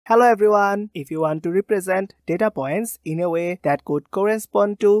Hello everyone! If you want to represent data points in a way that could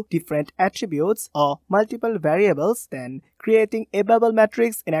correspond to different attributes or multiple variables, then creating a bubble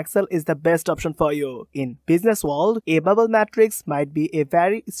matrix in Excel is the best option for you. In business world, a bubble matrix might be a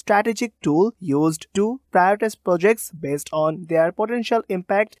very strategic tool used to prioritize projects based on their potential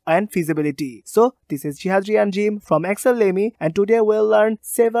impact and feasibility. So this is Zehad Rian from Exceldemy, and today we'll learn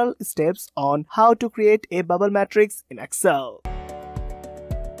several steps on how to create a bubble matrix in Excel.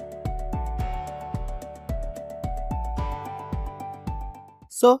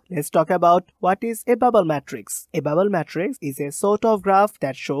 So let's talk about what is a bubble matrix. A bubble matrix is a sort of graph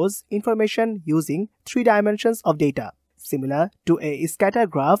that shows information using 3 dimensions of data. Similar to a scatter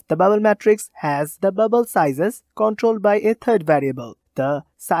graph, the bubble matrix has the bubble sizes controlled by a third variable. The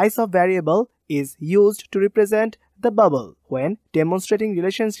size of variable is used to represent the bubble when demonstrating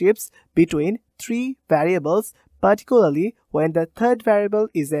relationships between 3 variables. Particularly when the third variable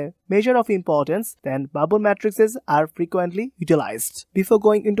is a measure of importance, then bubble matrices are frequently utilized. Before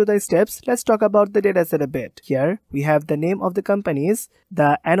going into the steps, let's talk about the dataset a bit. Here we have the name of the companies,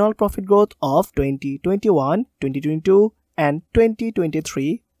 the annual profit growth of 2021, 2022 and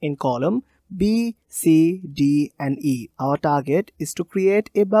 2023 in column B, C, D and E. Our target is to create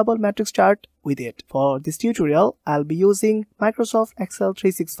a bubble matrix chart with it. For this tutorial, I'll be using Microsoft Excel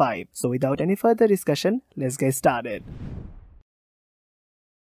 365. So without any further discussion, let's get started.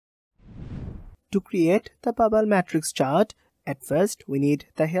 To create the bubble matrix chart, at first we need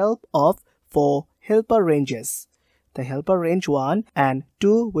the help of 4 helper ranges. The helper range 1 and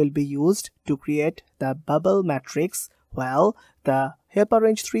 2 will be used to create the bubble matrix, while the helper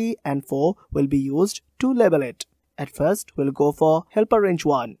range 3 and 4 will be used to label it. At first, we'll go for helper range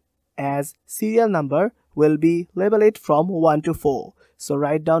 1, as serial number will be labeled from 1 to 4. So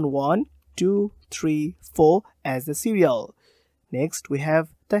write down 1, 2, 3, 4 as the serial. Next, we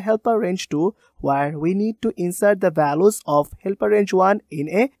have the helper range 2, where we need to insert the values of helper range 1 in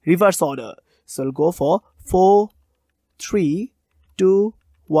a reverse order. So we'll go for 4, 3, 2,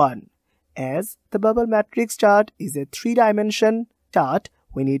 1. As the bubble matrix chart is a 3-dimension chart,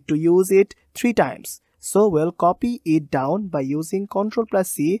 we need to use it 3 times. So we'll copy it down by using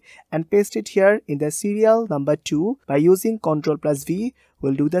Ctrl+C and paste it here in the serial number 2 by using Ctrl+V.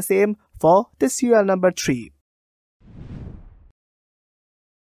 We'll do the same for the serial number 3.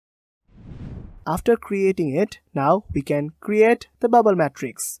 After creating it, now we can create the bubble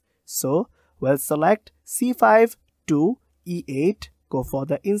matrix. So we'll select C5 to E8. Go for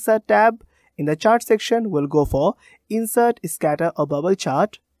the Insert tab. In the Chart section, we'll go for Insert Scatter or Bubble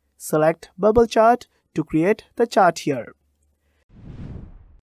Chart. Select Bubble Chart to create the chart here.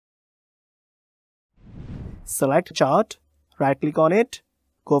 Select Chart, right-click on it,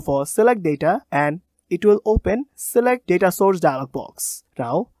 go for Select Data, and it will open Select Data Source dialog box.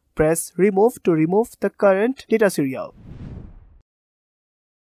 Now, press Remove to remove the current data serial.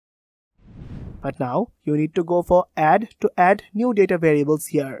 But now you need to go for Add to add new data variables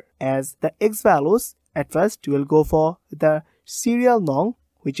here. As the X values, at first you will go for the serial nong,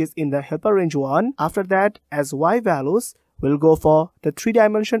 which is in the helper range 1. After that, as Y values, we'll go for the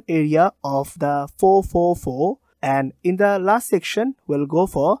 3-dimension area of the 444. And in the last section, we'll go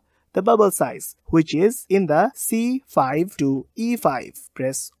for the bubble size, which is in the C5 to E5.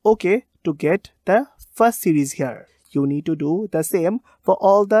 Press OK to get the first series here. You need to do the same for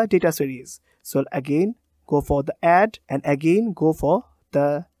all the data series. So again go for the add and again go for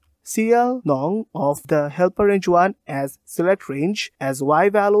the serial nong of the helper range 1 as select range. As Y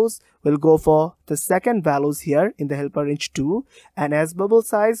values, we'll go for the second values here in the helper range 2, and as bubble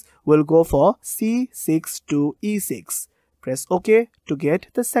size, we'll go for C6 to E6. Press OK to get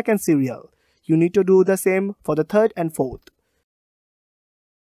the second serial. You need to do the same for the third and fourth.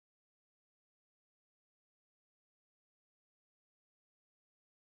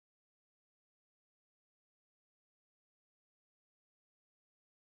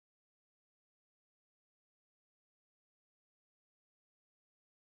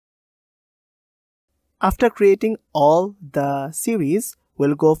 After creating all the series,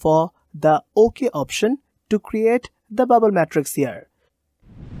 we'll go for the OK option to create the bubble matrix here.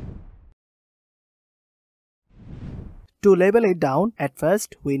 To label it down, at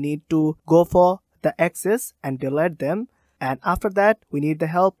first we need to go for the axes and delete them, and after that we need the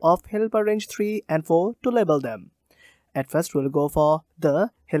help of helper range 3 and 4 to label them. At first we'll go for the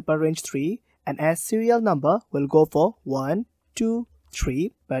helper range 3, and as serial number we'll go for 1, 2,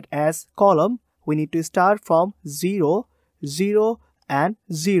 3, but as column we need to start from 0, 0 and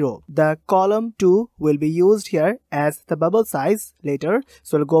 0. The column 2 will be used here as the bubble size later.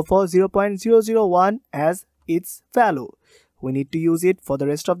 So we'll go for 0.001 as its value. we need to use it for the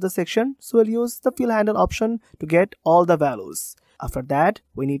rest of the section, so we'll use the fill handle option to get all the values. After that,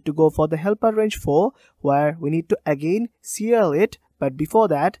 we need to go for the helper range 4, where we need to again serial it. But before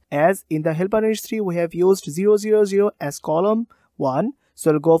that, as in the helper range 3, we have used 0, 0, 0 as column 1.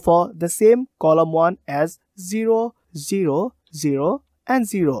 So we'll go for the same column 1 as 0, 0, 0 and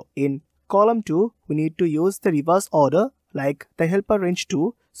 0. In column 2, we need to use the reverse order like the helper range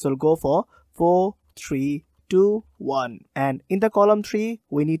 2. So we'll go for 4, 3, 2, 1. And in the column 3,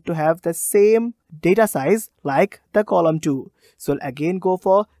 we need to have the same data size like the column 2. So we'll again go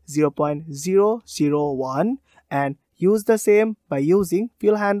for 0.001 and use the same by using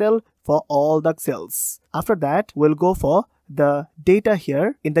fill handle for all the cells. After that, we'll go for the data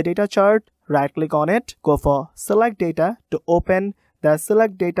here. In the data chart, right click on it, go for select data to open the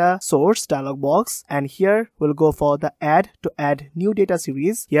select data source dialog box, and here we'll go for the add to add new data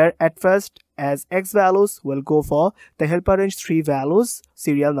series. Here at first, as X values, we'll go for the helper range 3 values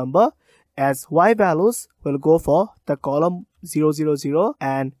serial number. As Y values, we'll go for the column 0, 0, 0,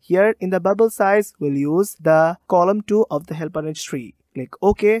 and here in the bubble size, we'll use the column 2 of the helper range 3. Click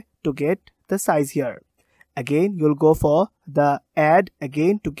OK to get the size here. Again, you'll go for the add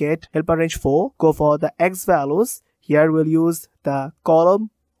again to get helper range 4. Go for the X values. Here we'll use the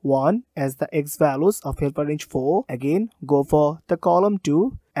column 1 as the X values of helper range 4. Again, go for the column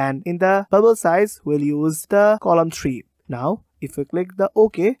 2, and in the bubble size, we'll use the column 3. Now, if we click the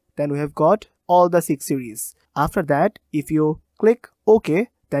OK, then we have got all the 6 series. After that, if you click OK,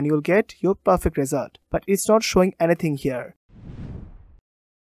 then you'll get your perfect result. But it's not showing anything here.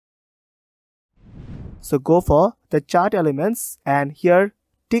 So go for the chart elements, and here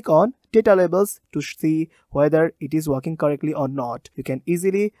tick on data labels to see whether it is working correctly or not. You can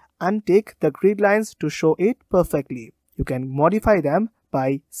easily untick the grid lines to show it perfectly. You can modify them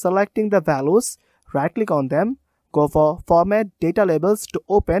by selecting the values, right click on them, go for format data labels to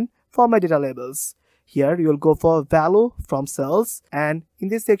open format data labels. Here you will go for value from cells, and in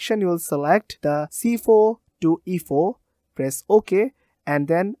this section you will select the C4 to E4, press OK, and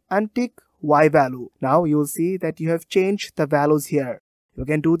then untick Y value. Now you will see that you have changed the values here. You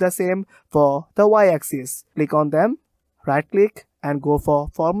can do the same for the Y-axis. Click on them, right click and go for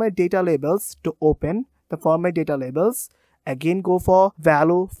format data labels to open the format data labels. Again go for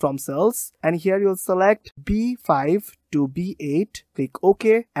value from cells, and here you'll select B5 to B8, click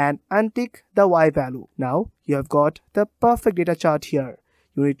OK and untick the Y value. Now you have got the perfect data chart here.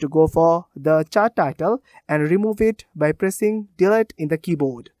 You need to go for the chart title and remove it by pressing delete in the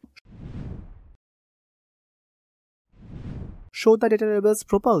keyboard. Show the data labels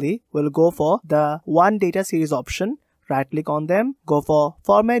properly, we'll go for the one data series option. Right click on them, go for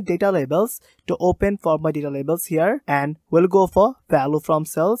format data labels to open format data labels here, and we'll go for value from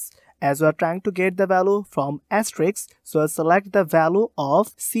cells. As we are trying to get the value from asterisk, so I'll select the value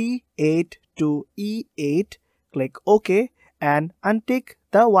of C8 to E8, click OK and untick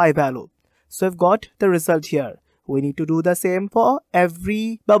the Y value. So I've got the result here. We need to do the same for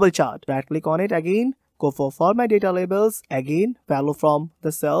every bubble chart. Right click on it again, go for format data labels, again value from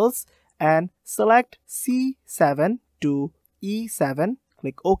the cells, and select C7 to E7,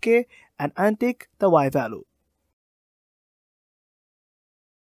 click OK and untick the Y value.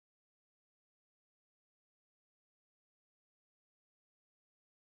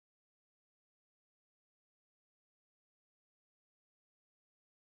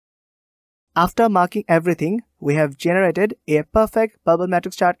 After marking everything, we have generated a perfect bubble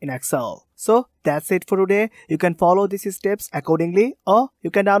matrix chart in Excel. So that's it for today. You can follow these steps accordingly, or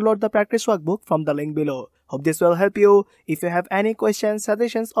you can download the practice workbook from the link below. Hope this will help you. If you have any questions,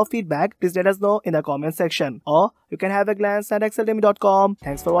 suggestions or feedback, please let us know in the comment section, or you can have a glance at exceldemy.com.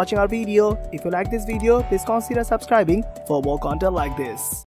 Thanks for watching our video. If you like this video, please consider subscribing for more content like this.